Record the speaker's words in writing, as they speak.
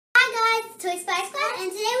Toy Spy Squad,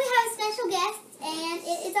 and today we have a special guest, and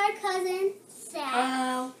it is our cousin,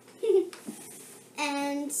 Sarah.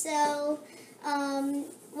 And so,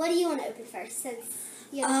 what do you want to open first? Since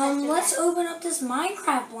you have a special let's guest? open up this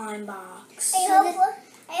Minecraft blind box. I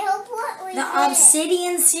hope what we The get.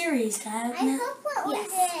 Obsidian series. Can I open I it? hope what we Yes.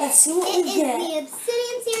 get. Let's see what It we is get. the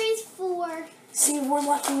Obsidian series for... See, we're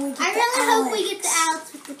lucky we get I the really hope we Alex. get the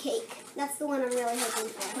Alex with the cake. That's the one I'm really hoping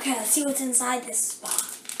for. Okay, let's see what's inside this box.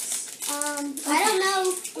 I don't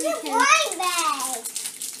know. It's a blind bag.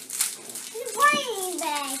 It's a blind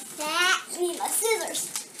bag. That. I need my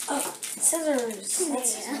scissors. Oh, scissors.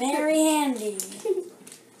 That's Yeah. very handy.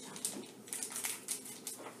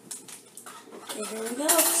 Okay, here we go.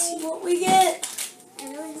 Let's see what we get.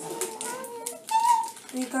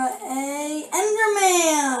 We got a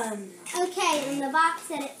Enderman. Okay, in the box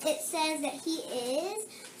it says that he is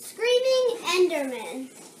Screaming Enderman.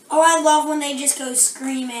 Oh, I love when they just go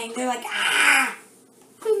screaming. They're like, ah!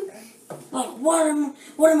 Like, what am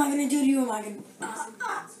I going to do to you? I don't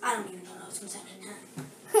even know what I was going to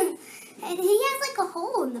say. And he has like a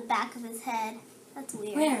hole in the back of his head. That's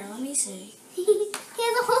weird. Where? Let me see. He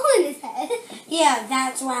has a hole in his head. Yeah,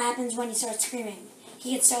 that's what happens when he starts screaming.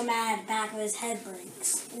 He gets so mad, back of his head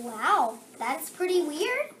breaks. Wow, that's pretty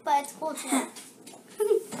weird, but it's cool too.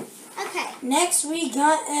 Okay. Next, we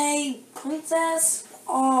got a princess.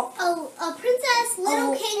 Oh, a Princess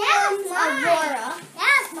Little Kingdom's Aurora.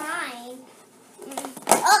 That's mine.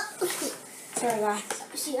 Oh, Sorry, guys.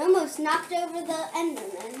 she almost knocked over the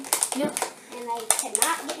Enderman. Yep. And I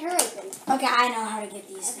cannot get her open. Okay, I know how to get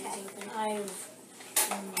these Okay. things open.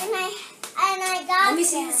 And I got Let me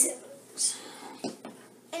see them. the scissors.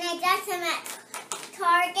 And I got them at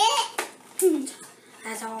Target.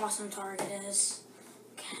 That's how awesome Target is.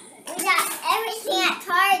 Okay. We got everything at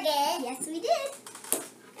Target. Yes, we did.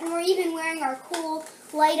 And we're even wearing our cool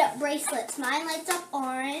light-up bracelets. Mine lights up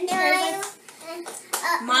orange. hers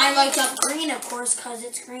Mine lights up green, of course, because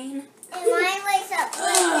it's green. And mine lights up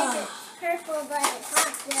pink. It's purple, but it's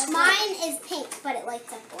not silver. Mine is pink, but it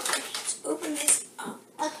lights up orange. Let's open this up.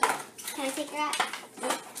 Okay. Can I take her out?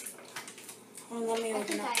 Yep. Well, let me I open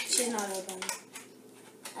think it. I- She's not open.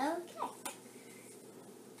 Okay.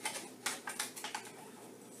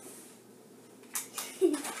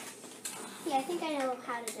 Yeah, I think I know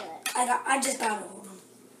how to do it. I just got to hold them.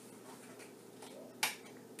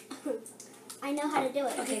 I know how to do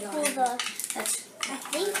it. Okay, You go pull ahead. the... That's. I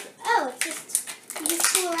think... Oh, it's just... You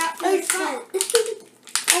just pull her out from the front.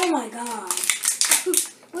 Oh my god.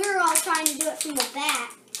 We were all trying to do it from the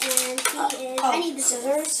back, and she is... I need the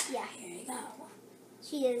scissors. Yeah. Here you go.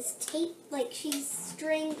 She is taped, like she's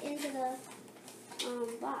stringed into the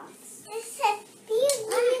box. It says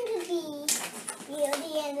Beauty and the Beast.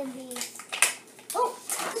 Beauty and the Beast. Oh,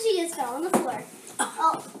 she just fell on the floor.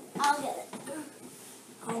 Oh, I'll get it.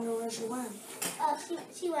 I don't know where she went. Oh,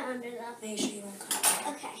 she went under the... Make sure you don't cut it.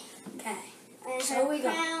 Okay. Okay. And So her we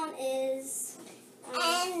got- crown is...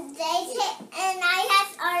 And I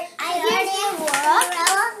Here's already have Aurora.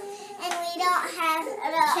 Aurora, and we don't have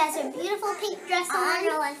She has her beautiful pink dress on.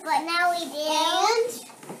 ones, but now we do. And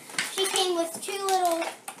she came with two little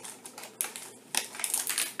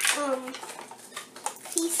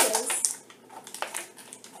pieces.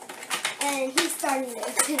 And he's starting to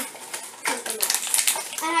open something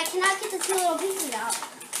else. And I cannot get the two little pieces out.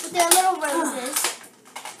 But they're little roses.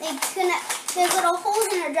 They connect. There's little holes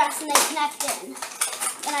in her dress and they connect in.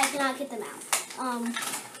 And I cannot get them out.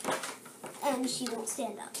 And she won't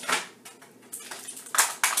stand up.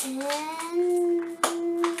 And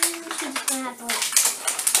she's just gonna have to like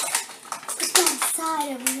just go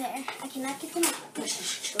inside over there. I cannot get them out. Oh,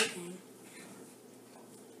 she's choking.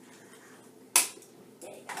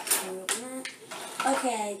 There you Can you open it?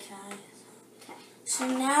 Okay, guys. Okay. So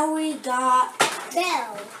now we got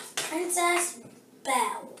Belle. Princess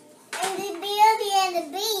Belle. And the Beauty and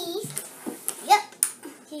the Beast. Yep.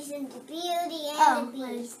 She's in the Beauty and Oh, the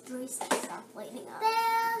my Beast. bracelet stopped lighting up.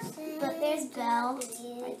 But there's Belle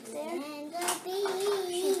right there. And the Beast.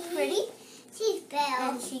 She's pretty, She's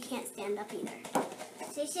Belle. and she can't stand up either.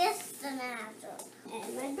 She's just an apple.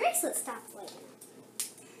 And my bracelet stopped lighting up.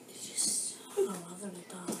 It's just, oh, I love it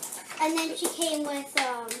dog. And then she came with,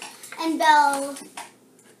 and Belle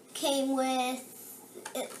came with,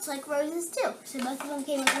 it's like roses too. So both of them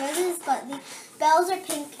came with roses, but the Belle's are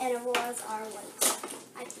pink and Aurora's are white.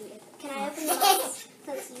 Can I open the box?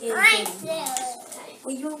 Let's see. Yeah. I do.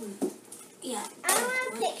 Well, you open. Yeah. I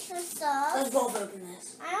want to pick some stuff. Let's both open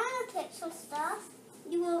this. I want to pick some stuff.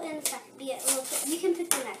 You will in a second. You can pick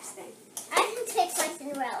the next thing. I can pick my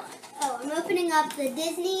Cinderella. Oh, I'm opening up the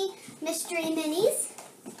Disney Mystery Minis.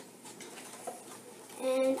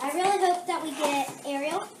 And I really hope that we get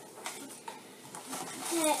Ariel.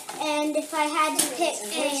 And if I had to pick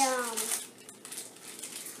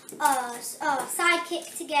a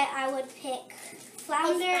sidekick to get, I would pick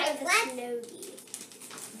Flounder or the Snowbee.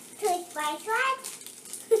 Toy Spice.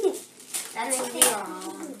 That's what we are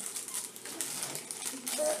on.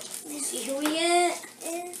 Let's see who we get.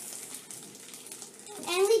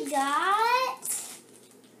 And we got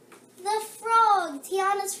the frog,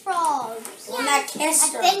 Tiana's frog. The one that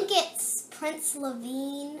kissed her. I think it's Prince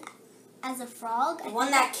Levine as a frog. The one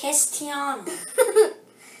that kissed Tiana.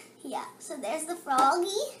 Yeah, so there's the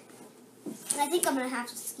froggy. And I think I'm going to have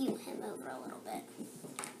to scoot him over a little bit.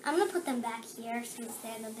 I'm going to put them back here since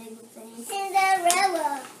they're the big thing.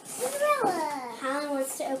 Cinderella. Helen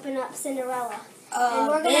wants to open up Cinderella. And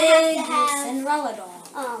we're going to have Cinderella doll.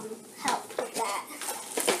 help with that.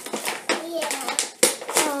 Yeah.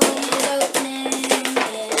 Opening. Do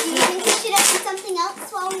you think we should open something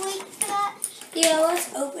else while we wait for that? Yeah, let's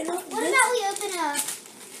open up. What about we open a...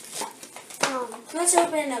 Let's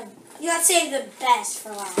open a... You gotta save the best for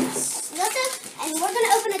last. And we're going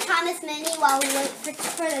to open a Thomas Mini while we wait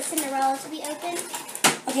for the Cinderella to be open.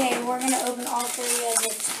 Okay, we're gonna open all three of the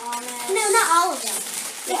Thomas. No, not all of them.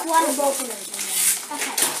 Yeah, one we're of them. both gonna open them.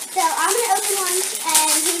 Okay, so I'm going to open one,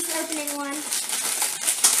 and he's opening one.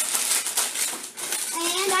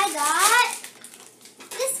 And I got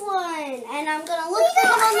this one, and I'm going to look for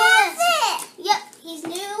him on the list. Yep, he's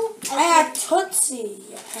new. I have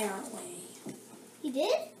Tootsie, apparently. You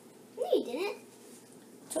did? No, you didn't.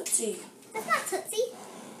 Tootsie. That's not Tootsie.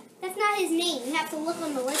 That's not his name. You have to look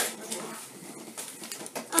on the list for him.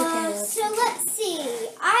 So let's see.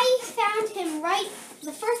 I found him right.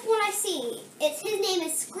 The first one I see, his name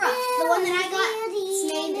is Scruff. The one that I got, his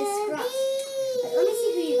name is Scruff. But let me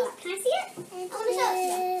see who you got. Can I see it? I want to show it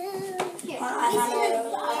to you. Here. I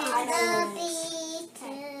know.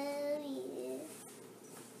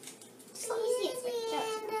 Just let me see it.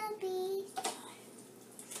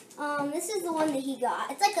 This is the one that he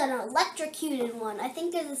got. It's like an electrocuted one. I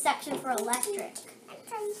think there's a section for electric.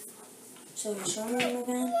 So you show him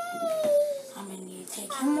again? I'm going to need to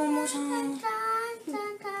take him one more time.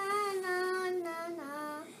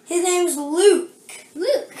 His name's Luke.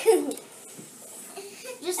 Luke.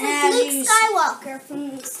 Just like Luke Skywalker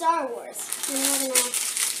from Star Wars.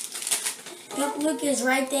 Yep, Luke is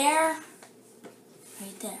right there.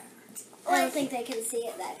 Right there. I don't think they can see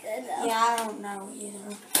it that good, though. Yeah, I don't know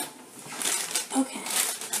either. Okay.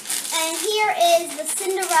 And here is the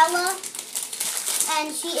Cinderella.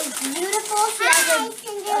 And she is beautiful. She has a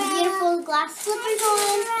beautiful glass slippers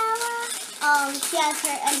on.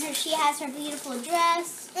 She has her beautiful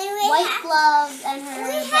dress, white gloves, and her.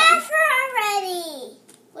 We have her already.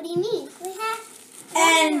 What do you mean? We have.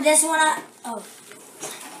 And this one,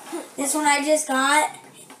 this one I just got.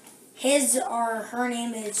 His or her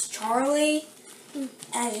name is Charlie.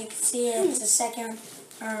 As you can see, it's the second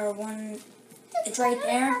one. It's right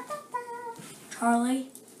there, Charlie.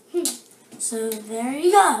 So there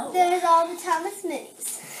you go. There's all the Thomas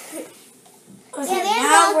Minis. Okay, There's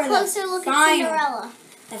now a closer look at Cinderella.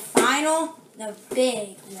 The final, the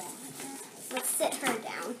big one. Let's sit her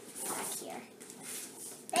down back here.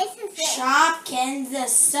 Shopkins, the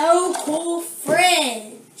So Cool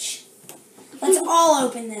Fridge. Let's all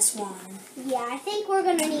open this one. Yeah, I think we're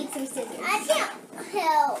going to need some scissors. I can't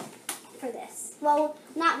help. For this. Well,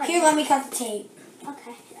 not right Here, now. let me cut the tape.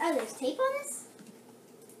 Okay. Oh, there's tape on this?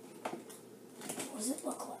 What does it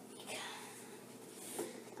look like?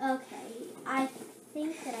 Okay. I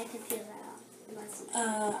think that I can feel that out. Unless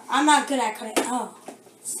I'm not good at cutting. Oh.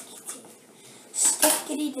 Sticky tape.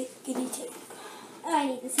 Stickity-dickity tape. Oh, I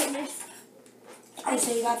need the scissors. Oh,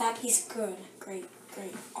 so you got that piece. Good. Great.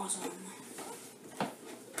 Great. Awesome.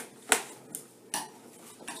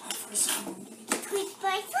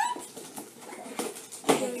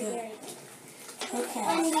 Okay, good. Okay.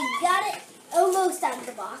 And we got it almost out of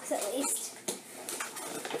the box, at least.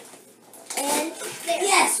 And there.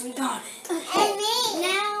 Yes, we got it. Okay.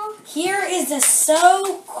 Now, here is the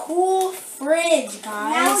So Cool Fridge,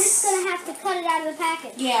 guys. now we're just going to have to cut it out of the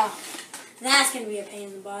package. Yeah. That's going to be a pain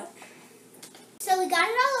in the butt. So we got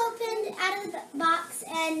it all opened out of the box,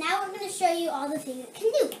 and now we're going to show you all the things it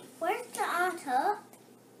can do. Where's the auto?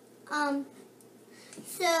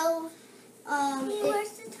 When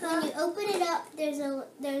you open it up,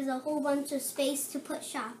 there's a whole bunch of space to put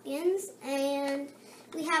Shopkins, and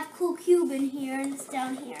we have Cool Cube in here, and it's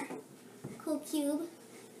down here. Cool Cube.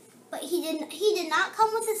 But he did not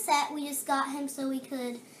come with a set. We just got him so we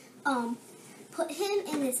could put him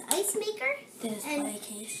in this ice maker and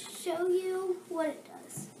show you what it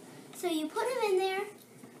does. So you put him in there,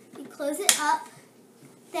 you close it up,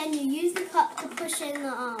 then you use the cup to push in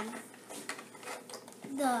the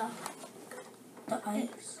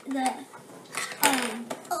ice.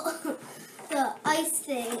 the ice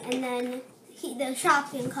thing, and then the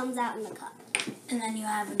Shopkin comes out in the cup. And then you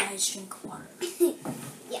have a nice drink of water.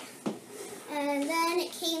 Yeah. And then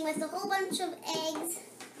it came with a whole bunch of eggs.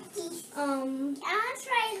 I'll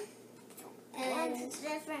try And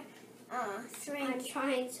different I'm drink.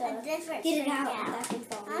 trying to A different get it drink out. out. That can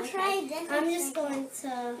fall. I'll Okay. try a different I'm just drink going to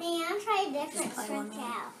Hey, I'll try a different play drink one more.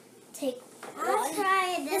 out. take I'll one.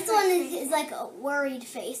 try a different This one drink. is like a worried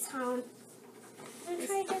face, huh? I'll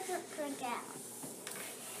try a different drink out.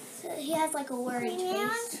 So he has like a worried Hey, I'll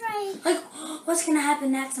face. try. Like, what's gonna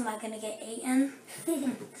happen next? Am I gonna get eaten?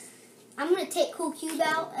 I'm gonna take Cool Cube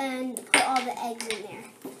out and put all the eggs in there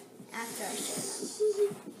after I show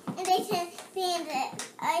them. And they can be in the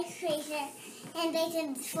ice freezer, and they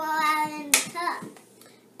can fall out in the cup.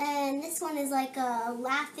 And this one is like a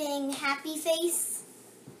laughing, happy face.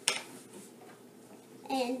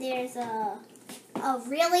 And there's a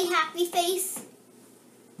really happy face.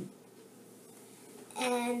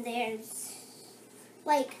 And there's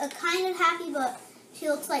like a kind of happy, but she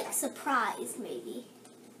looks like surprised, maybe.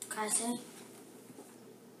 Can I say?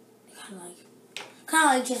 Kind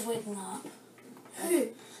of like just waking up.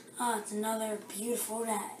 Oh, it's another beautiful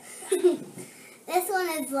day. This one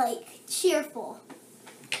is like cheerful.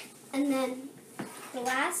 And then the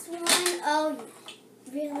last one, oh,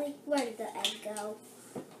 really? Where did the egg go?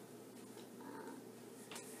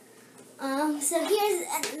 So here's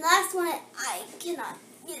the last one. I cannot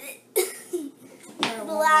get it.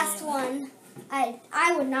 The last one,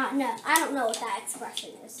 I would not know. I don't know what that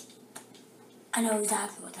expression is. I know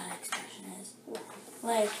exactly what that expression is.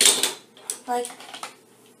 What? Like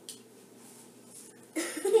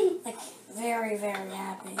very, very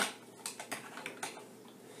happy.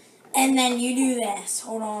 And then you do this.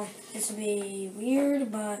 Hold on. This will be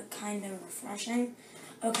weird, but kind of refreshing.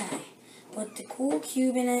 Okay. Put the Cool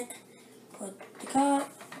Cube in it. Put the cup.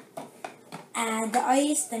 Add the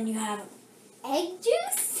ice. Then you have... Egg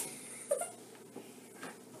juice?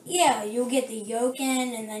 Yeah, you'll get the yolk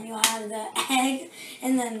in, and then you'll have the egg.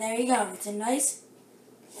 And then there you go. It's a nice...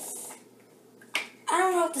 I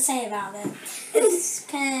don't know what to say about it. It's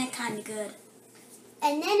kind of good.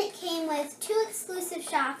 And then it came with 2 exclusive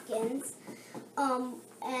Shopkins.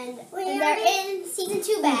 And We they're already- in season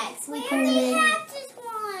 2 bags. We put already them in. have this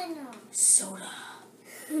one. Soda.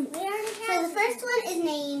 We already So have the first one is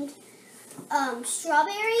named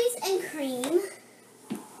Strawberries and Cream.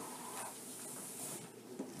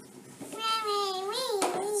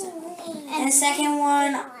 And the second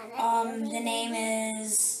one, the name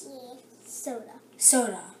is Soda.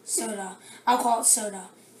 Soda. I'll call it soda.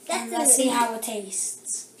 That's And a let's good see one. how it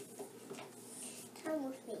tastes.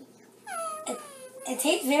 It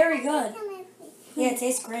tastes very good. Yeah, it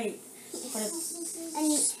tastes great. But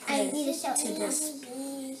it's I need to show to you. this.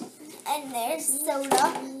 And there's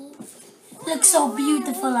soda. Looks so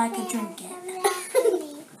beautiful I could drink it.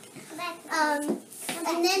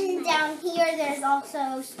 And then down here there's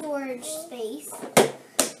also storage space.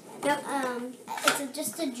 Yep. It's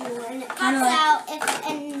just a drawer, and it pops Kinda like- out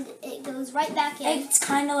and it goes right back in. It's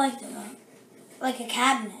kind of like a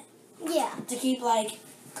cabinet Yeah. to keep like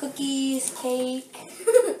cookies, cake,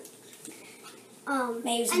 maybe some And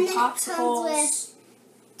then it comes popsicles. with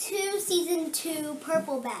 2 season 2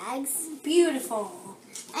 purple bags. Beautiful.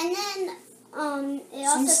 And then it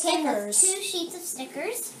Some also came with stickers. 2 sheets of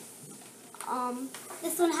stickers.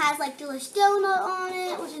 This one has like Delish Donut on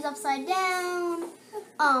it, which is upside down.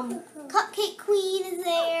 Cupcake Queen is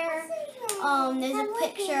there. There's a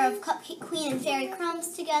picture of Cupcake Queen and Fairy Crumbs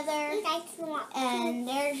together. And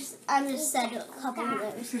I just said a couple of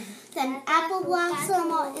those. Then Apple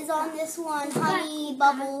Blossom is on this one. Honey,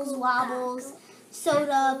 Bubbles, Wobbles,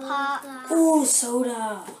 Soda, Pop. Ooh,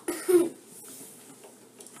 soda.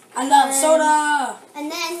 I love soda.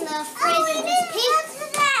 And then the fridge is just pink,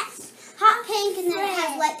 hot pink, and then it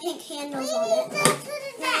has light pink handles on it.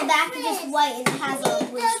 And the back is just white and it has a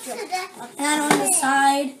blue strip. And on the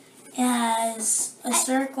side, it has a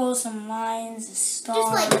circle, some lines, a star.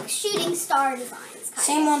 Just like shooting star designs. Kind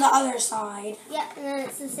Same on the other side. Yep, and then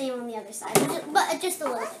it's the same on the other side, but just a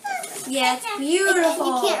little bit different. Yeah, it's And beautiful.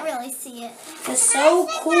 you can't really see it. It's so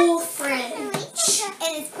cool fridge.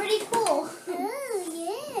 And it's pretty cool.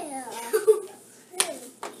 Here,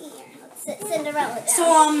 let's sit Cinderella down.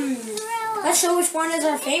 So, let's show which one is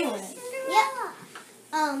our favorite.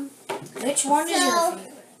 Yep. Which one is your So- favorite?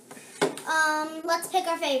 Let's pick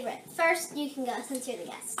our favorite. First, you can go since you're the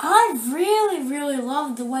guest. I really, really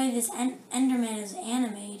love the way this Enderman is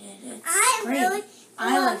animated. It's great.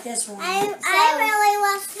 I like this one. I really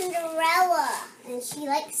love Cinderella. And she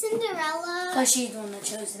likes Cinderella. Because she's the one that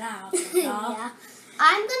chose it out. Yeah.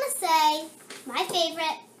 I'm going to say my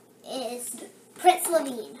favorite is Prince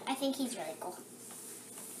Levine. I think he's really cool.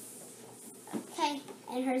 Okay,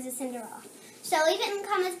 and hers is Cinderella. So leave it in the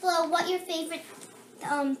comments below what your favorite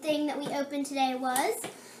thing that we opened today was.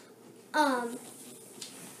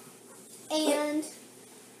 And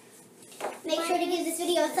make sure to give this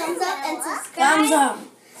video a thumbs up and subscribe. Thumbs up.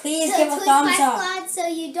 Please give a thumbs up. Squad so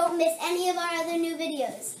you don't miss any of our other new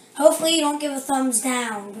videos. Hopefully you don't give a thumbs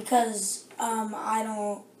down because I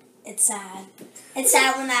don't. It's sad. It's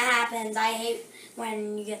sad when that happens. I hate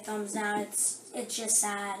when you get thumbs down. It's just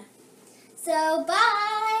sad. So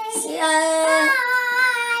bye. See ya. Bye.